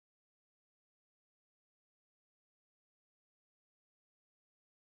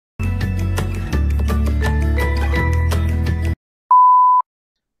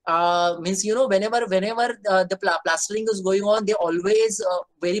means, whenever the plastering is going on, they always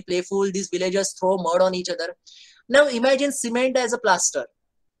very playful. These villagers throw mud on each other. Now imagine cement as a plaster.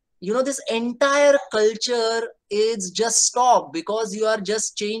 This entire culture is just stopped because you are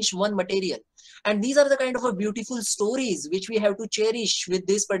just changed one material. And these are the kind of a beautiful stories which we have to cherish with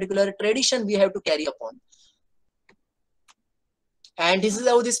this particular tradition we have to carry upon. And this is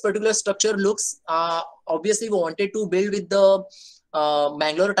how this particular structure looks. Obviously we wanted to build with the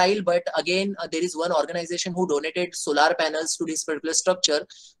Mangalore tile, but again there is one organization who donated solar panels to this particular structure,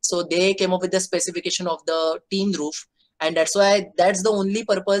 so they came up with the specification of the tin roof, and that's the only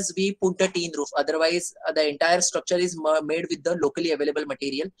purpose we put the tin roof. Otherwise the entire structure is made with the locally available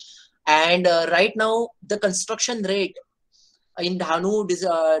material. And right now the construction rate in Dhanu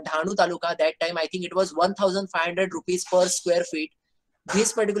Taluka, that time I think it was 1,500 rupees per square feet.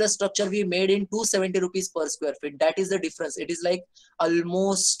 This particular structure we made in 270 rupees per square feet. That is the difference. It is like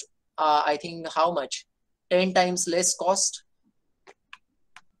almost I think how much, 10 times less cost.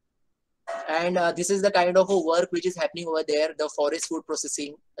 And this is the kind of a work which is happening over there. The forest food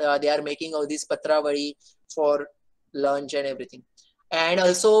processing, they are making all this patravadi for lunch and everything. And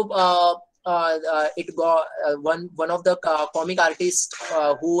also it got one of the comic artists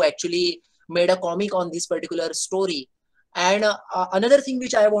who actually made a comic on this particular story. And another thing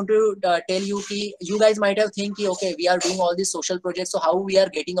which I want to tell you, you guys might have think, okay, we are doing all these social projects, so how we are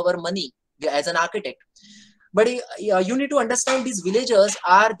getting our money as an architect? But you need to understand, these villagers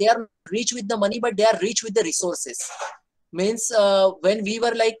they are rich with the money, but they are rich with the resources. Means when we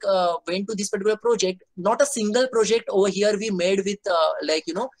were went to this particular project, not a single project over here we made with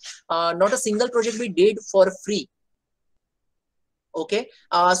not a single project we did for free. Okay,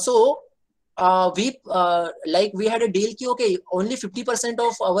 so we had a deal ki, okay, only 50%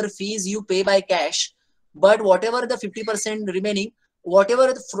 of our fees you pay by cash, but whatever the 50% remaining, whatever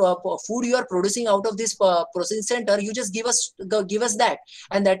the food you are producing out of this processing center, you just give us that.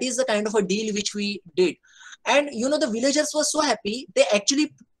 And that is the kind of a deal which we did. And the villagers were so happy, they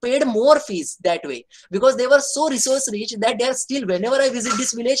actually paid more fees that way, because they were so resource rich that they are still, whenever I visit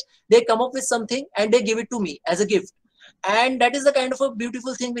this village, they come up with something and they give it to me as a gift. And that is the kind of a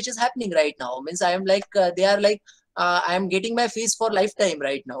beautiful thing which is happening right now. Means I am like they are like I am getting my fees for lifetime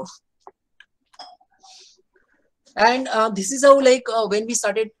right now. And this is how when we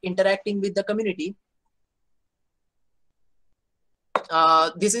started interacting with the community,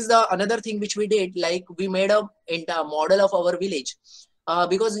 this is the another thing which we did. Like we made a model of our village,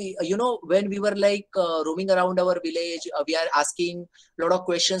 because when we were roaming around our village, we are asking a lot of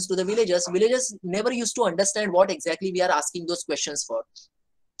questions to the villagers. Villagers never used to understand what exactly we are asking those questions for.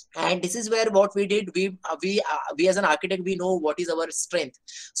 And this is where what we did, we as an architect, we know what is our strength.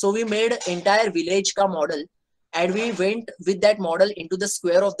 So we made entire village ka model, and we went with that model into the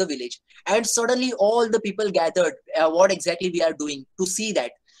square of the village, and suddenly all the people gathered what exactly we are doing to see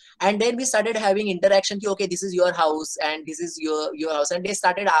that. And then we started having interaction ki, okay, this is your house and this is your house, and they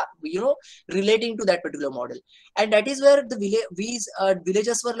started relating to that particular model. And that is where the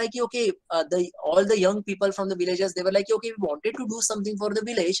villagers were like, okay, all the young people from the villages, they were like, okay, we wanted to do something for the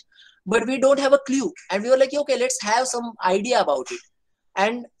village, but we don't have a clue. And we were like, okay, let's have some idea about it.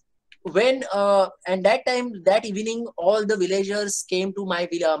 And when and that evening, all the villagers came to my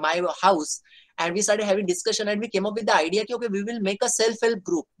house, and we started having discussion, and we came up with the idea that, okay, we will make a self-help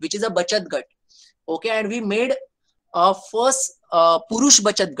group, which is a bachat gut. Okay, and we made a first Purush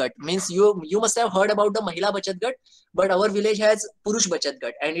Bachat Gat. Means you must have heard about the Mahila Bachat Gat, but our village has Purush Bachat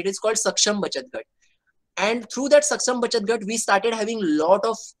Gat, and it is called Saksham Bachat Gat. And through that Saksham Bachat Gat, we started having a lot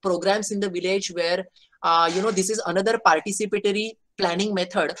of programs in the village where this is another participatory planning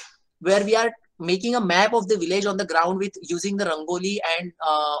method, where we are making a map of the village on the ground with using the rangoli and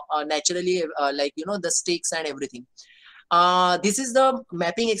naturally the sticks and everything. This is the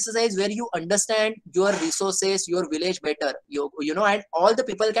mapping exercise where you understand your resources, your village better, and all the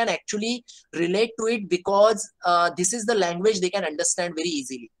people can actually relate to it, because this is the language they can understand very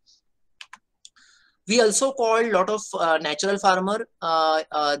easily. We also called a lot of natural farmer.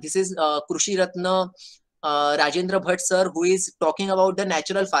 This is Krushi Ratna Rajendra Bhatt sir, who is talking about the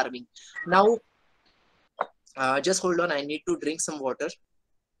natural farming. Now, just hold on, I need to drink some water.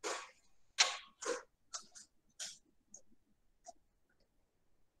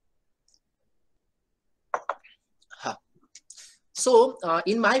 So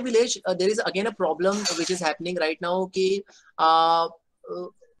in my village, there is again a problem which is happening right now. Okay,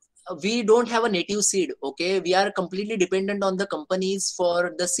 we don't have a native seed. Okay, we are completely dependent on the companies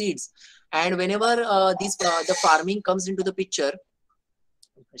for the seeds. And whenever the farming comes into the picture,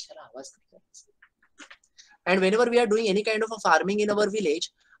 and whenever we are doing any kind of a farming in our village,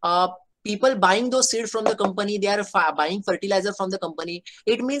 people buying those seeds from the company, they are buying fertilizer from the company.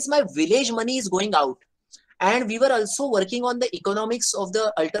 It means my village money is going out. And we were also working on the economics of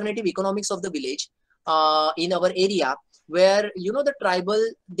the alternative economics of the village in our area, where the tribal,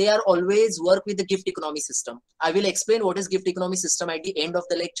 they are always work with the gift economy system. I will explain what is gift economy system at the end of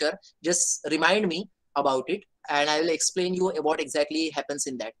the lecture. Just remind me about it, and I will explain you what exactly happens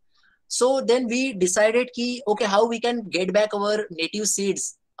in that. So then we decided ki, okay, how we can get back our native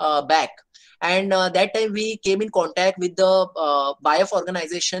seeds back. And that time we came in contact with the BIF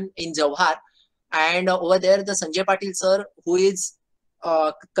organization in Jawhar. And over there, the Sanjay Patil sir, who is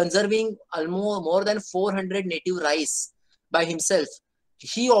conserving almost more than 400 native rice by himself,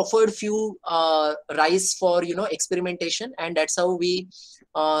 he offered few rice for experimentation, and that's how we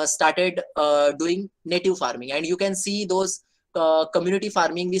started doing native farming. And you can see those community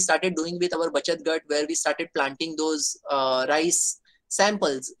farming we started doing with our Bachat Gut, where we started planting those rice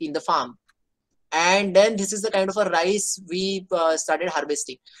samples in the farm. And then this is the kind of a rice we started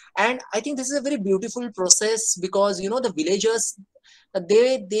harvesting. And I think this is a very beautiful process, because the villagers,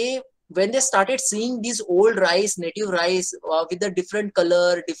 they when they started seeing these old rice, native rice, with the different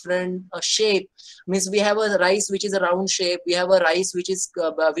color, different shape. Means we have a rice which is a round shape, we have a rice which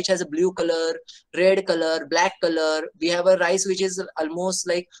has a blue color, red color, black color, we have a rice which is almost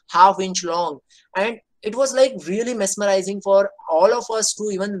like half-inch long. And it was like really mesmerizing for all of us to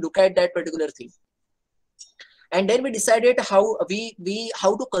even look at that particular thing. And then we decided how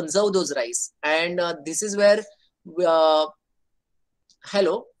how to conserve those rice. And this is where uh,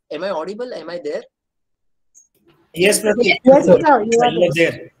 hello, am I audible? Am I there? Yes, Pratik. Yes, Sir, sir, you are you are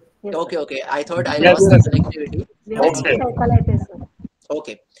there. there. Yes, Okay, sir. okay. I thought I Yes, lost sir. the connectivity. That's Okay. fine. व्यवस्थित ऐकायला येते, sir.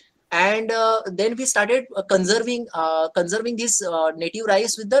 Okay. And then we started conserving this native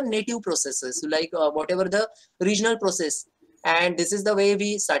rice with the native processes, like whatever the regional process. And this is the way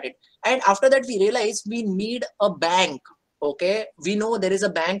we started. And after that, we realized we need a bank. Okay, we know there is a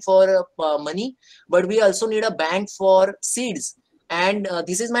bank for money, but we also need a bank for seeds. And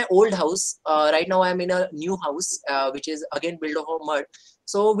this is my old house. Right now, I'm in a new house, which is again built of mud.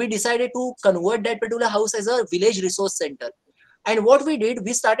 So we decided to convert that particular house as a village resource center. And what we did,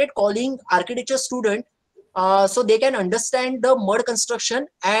 we started calling architecture student, so they can understand the mud construction,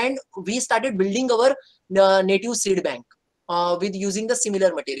 and we started building our native seed bank with using the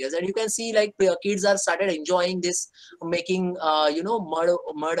similar materials. And you can see like kids are started enjoying this, making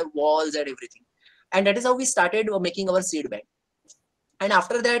mud walls and everything. And that is how we started making our seed bank. And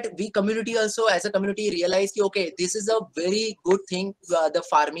after that, we community also, as a community, realized ki, okay, this is a very good thing, the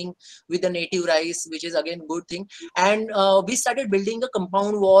farming with the native rice, which is again good thing. And we started building a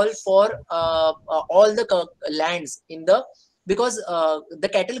compound wall for all the lands in the, because the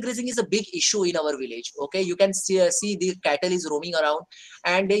cattle grazing is a big issue in our village. Okay, you can see the cattle is roaming around,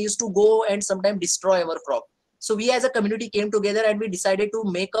 and they used to go and sometimes destroy our crop. So we as a community came together, and we decided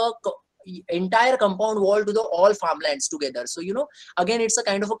to make a entire compound wall to the all farmlands together. So again, it's a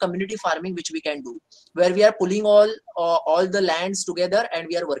kind of a community farming which we can do, where we are pulling all the lands together, and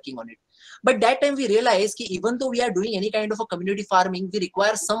we are working on it. But that time we realized that even though we are doing any kind of a community farming, we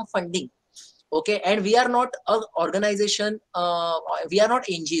require some funding. Okay, and we are not an organization, we are not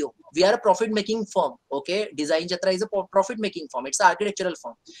NGO, we are a profit making firm. Okay, Design Jatra is a profit making firm, it's an architectural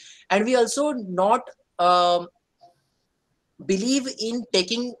firm. And we also not believe in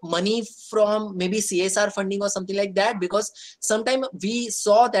taking money from maybe CSR funding or something like that, because sometimes we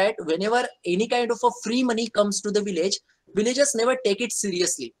saw that whenever any kind of a free money comes to the village, villagers never take it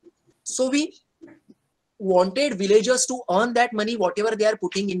seriously. So we wanted villagers to earn that money, whatever they are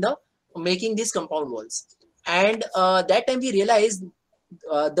putting in the making these compound walls. And that time we realized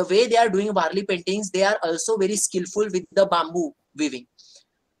the way they are doing barley paintings, they are also very skillful with the bamboo weaving.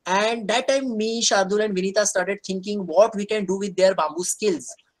 And that time, me, Shardul, and Vinita started thinking what we can do with their bamboo skills.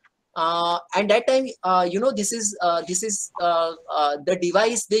 And that time, this is the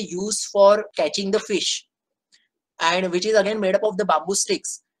device they use for catching the fish, and which is again made up of the bamboo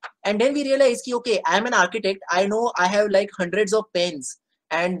sticks. And then we realized, ki, okay, I'm an architect. I know I have like hundreds of pens,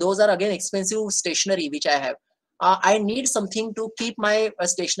 and those are again expensive stationery which I have. I need something to keep my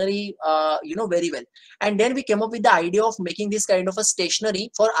stationery, very well. And then we came up with the idea of making this kind of a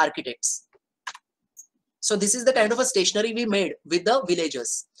stationery for architects. So this is the kind of a stationery we made with the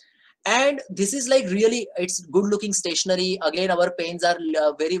villagers. And this is like really, it's good looking stationery. Again, our pens are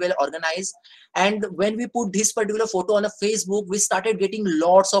very well organized. And when we put this particular photo on a Facebook, we started getting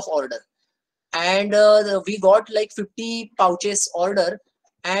lots of order. And we got like 50 pouches order.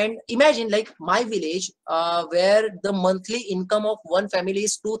 And imagine like my village, where the monthly income of one family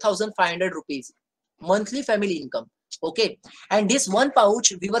is 2,500 rupees, monthly family income. Okay, and this one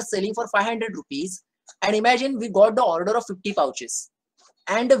pouch we were selling for 500 rupees, and imagine we got the order of 50 pouches,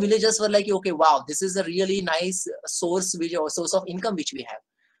 and the villagers were like, okay, wow, this is a really nice source source of income which we have.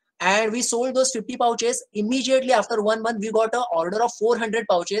 And we sold those 50 pouches. Immediately after 1 month we got an order of 400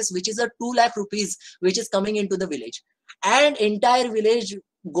 pouches, which is a 2 lakh rupees which is coming into the village. And entire village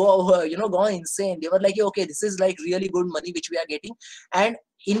gone insane. They were like, okay, this is like really good money which we are getting. And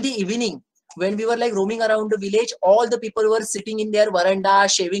in the evening, when we were like roaming around the village, all the people were sitting in their veranda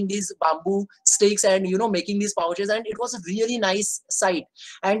shaving these bamboo sticks and making these pouches, and it was a really nice sight.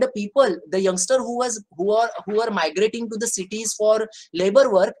 And the people, the youngster who are migrating to the cities for labor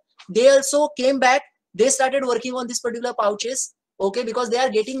work, they also came back. They started working on these particular pouches, okay, because they are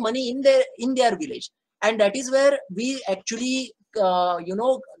getting money in their village. And that is where we actually got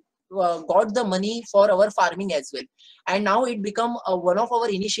the money for our farming as well. And now it become one of our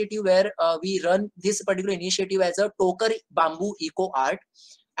initiative where we run this particular initiative as a Toker Bamboo Eco Art,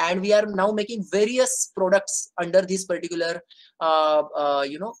 and we are now making various products under this particular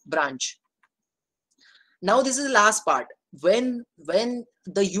branch. Now this is the last part. When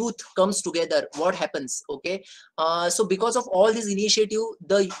the youth comes together, what happens? Okay, so because of all this initiative,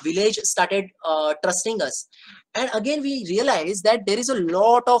 the village started trusting us. And again we realized that there is a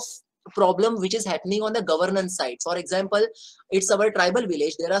lot of problem which is happening on the governance side. For example, it's our tribal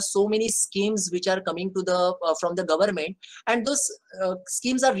village. There are so many schemes which are coming to the from the government, and those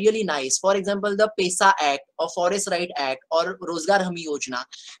schemes are really nice. For example, the PESA Act or Forest Right Act or Rozgar Hami Yojana,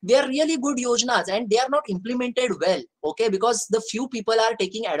 they are really good yojnas, and they are not implemented well, okay, because the few people are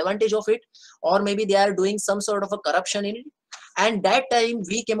taking advantage of it, or maybe they are doing some sort of a corruption in it. And that time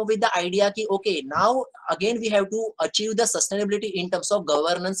we came up with the idea ki, okay, now again we have to achieve the sustainability in terms of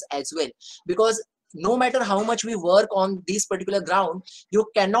governance as well, because no matter how much we work on this particular ground, you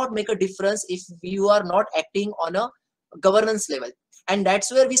cannot make a difference if you are not acting on a governance level. And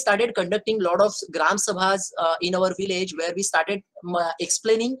that's where we started conducting a lot of gram sabhas in our village, where we started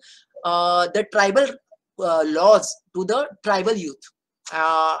explaining the tribal laws to the tribal youth.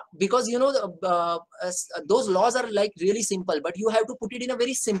 Because those laws are like really simple, but you have to put it in a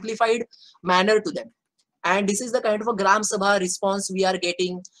very simplified manner to them. And this is the kind of a gram sabha response we are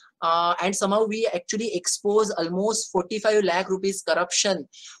getting. And somehow we actually expose almost 45 lakh rupees corruption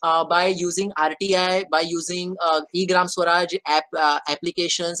by using RTI, by using e-gram swaraj app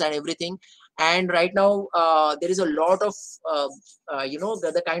applications and everything. And right now there is a lot of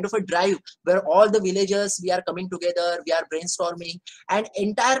the kind of a drive where all the villagers, we are coming together, we are brainstorming, and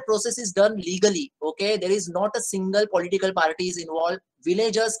entire process is done legally. Okay, there is not a single political parties involved.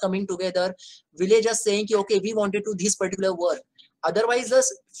 Villagers coming together, villagers saying, okay, we wanted to this particular work. Otherwise the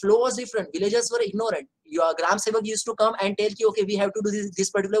flow was different. Villagers were ignorant. Your gram sevak used to come and tell you, okay, we have to do this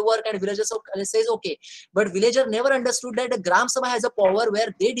particular work, and villagers says okay. But villager never understood that the gram sabha has a power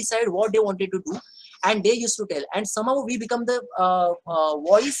where they decide what they wanted to do, and they used to tell. And somehow we become the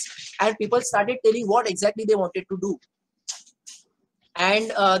voice, and people started telling what exactly they wanted to do.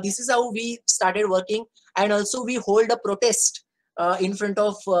 And this is how we started working. And also we hold a protest in front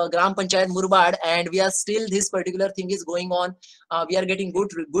of Gram Panchayat Murbad, and we are still, this particular thing is going on. We are getting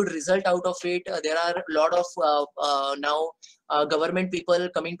good result out of it. There are a lot of now government people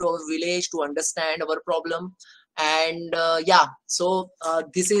coming to our village to understand our problem. And yeah, so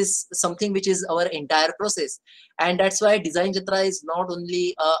this is something which is our entire process. And that's why Design Jatra is not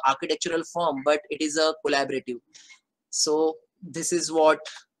only a architectural firm, but it is a collaborative. So this is what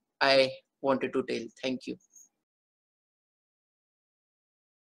I wanted to tell. Thank you.